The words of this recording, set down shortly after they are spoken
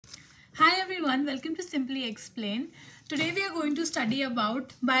Hi everyone, welcome to Simply Explain. Today we are going to study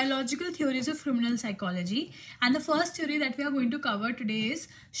about biological theories of criminal psychology, and the first theory that we are going to cover today is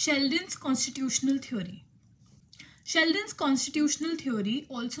Sheldon's constitutional theory. Sheldon's constitutional theory,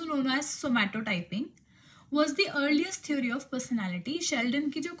 also known as somatotyping, was the earliest theory of personality.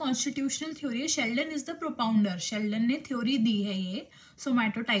 Sheldon की जो constitutional theory है, Sheldon is the propounder. Sheldon ने theory दी है, ये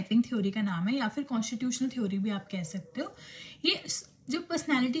somatotyping theory का नाम है, या फिर constitutional theory भी आप कह सकते हो. ये जो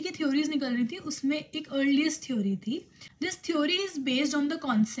पर्सनैलिटी की थ्योरीज निकल रही थी उसमें एक अर्लीस्ट थ्योरी थी. This theory is based on the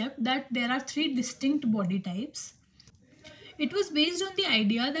concept that there are 3 distinct body types. It was based on the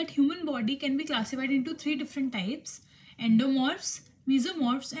idea that human body can be classified into 3 different types: endomorphs,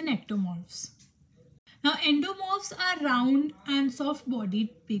 mesomorphs and ectomorphs. Now endomorphs are round and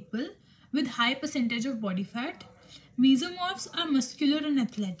soft-bodied people with high percentage of body fat. Mesomorphs are muscular and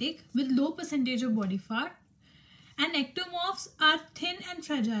athletic with low percentage of body fat. And ectomorphs are thin and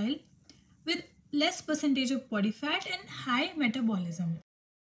fragile with less percentage of body fat and high metabolism.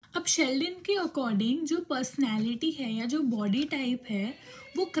 अब Sheldon के according जो personality है या जो body type है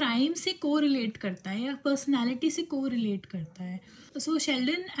वो crime से correlate करता है या पर्सनैलिटी से कोरिलेट करता है. सो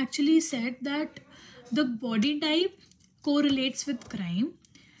Sheldon actually said that the body type correlates with crime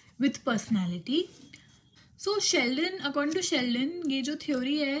with personality. So Sheldon, according to Sheldon, ये जो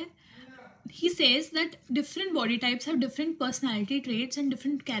थ्योरी है, he says that different body types have different personality traits and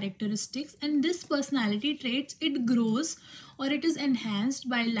different characteristics, and this personality traits, it grows or it is enhanced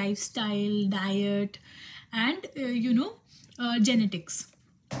by lifestyle, diet and genetics.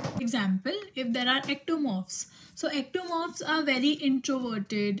 Example, if there are ectomorphs, so ectomorphs are very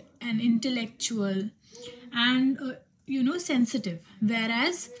introverted and intellectual and sensitive,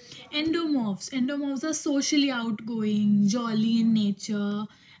 whereas endomorphs are socially outgoing, jolly in nature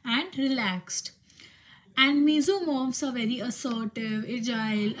and relaxed. And mesomorphs are very assertive,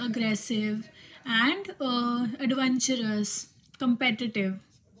 agile, aggressive and adventurous, competitive.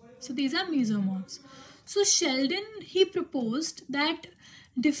 So these are mesomorphs. So Sheldon, he proposed that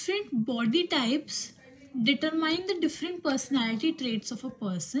different body types determine the different personality traits of a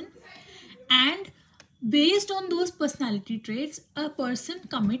person, and based on those personality traits a person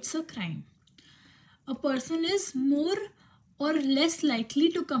commits a crime. A person is more or less likely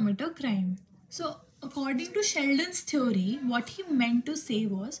to commit a crime. So according to Sheldon's theory, what he meant to say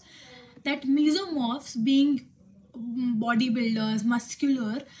was that mesomorphs, being bodybuilders,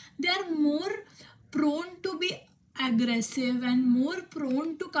 muscular, they are more prone to be aggressive and more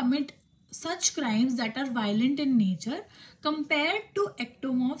prone to commit such crimes that are violent in nature compared to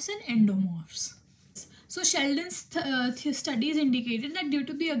ectomorphs and endomorphs. So Sheldon's studies indicated that due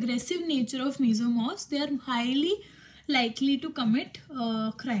to the aggressive nature of mesomorphs, they are highly likely to commit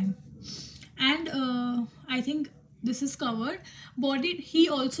crime. And I think this is covered. He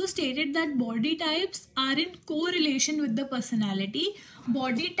also stated that body types are in correlation with the personality.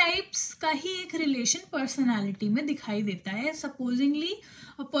 Body types का ही एक relation personality में दिखाई देता है. Supposingly,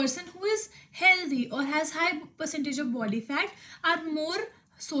 a person who is healthy or has high percentage of body fat are more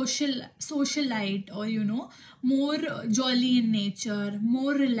socialite, or more jolly in nature,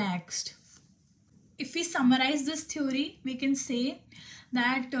 more relaxed. If we summarize this theory, we can say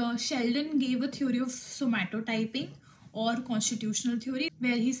that Sheldon gave a theory of somatotyping or constitutional theory,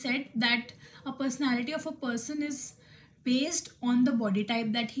 where he said that a personality of a person is based on the body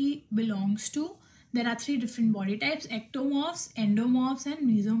type that he belongs to. There are 3 different body types: ectomorphs, endomorphs and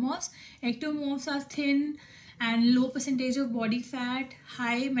mesomorphs. Ectomorphs are thin and low percentage of body fat,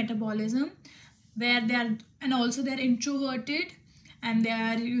 high metabolism, where they are, and also they are introverted and they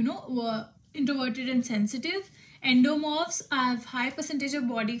are introverted and sensitive. Endomorphs have high percentage of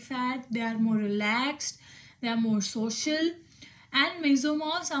body fat, they are more relaxed, they are more social. And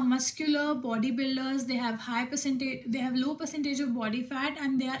mesomorphs are muscular bodybuilders, they have low percentage of body fat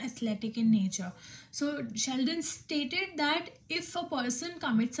and they are athletic in nature. So Sheldon stated that if a person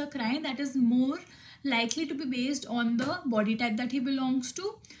commits a crime, that is more likely to be based on the body type that he belongs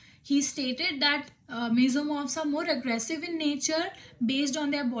to. He stated that mesomorphs are more aggressive in nature based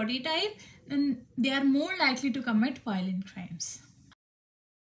on their body type, and they are more likely to commit violent crimes.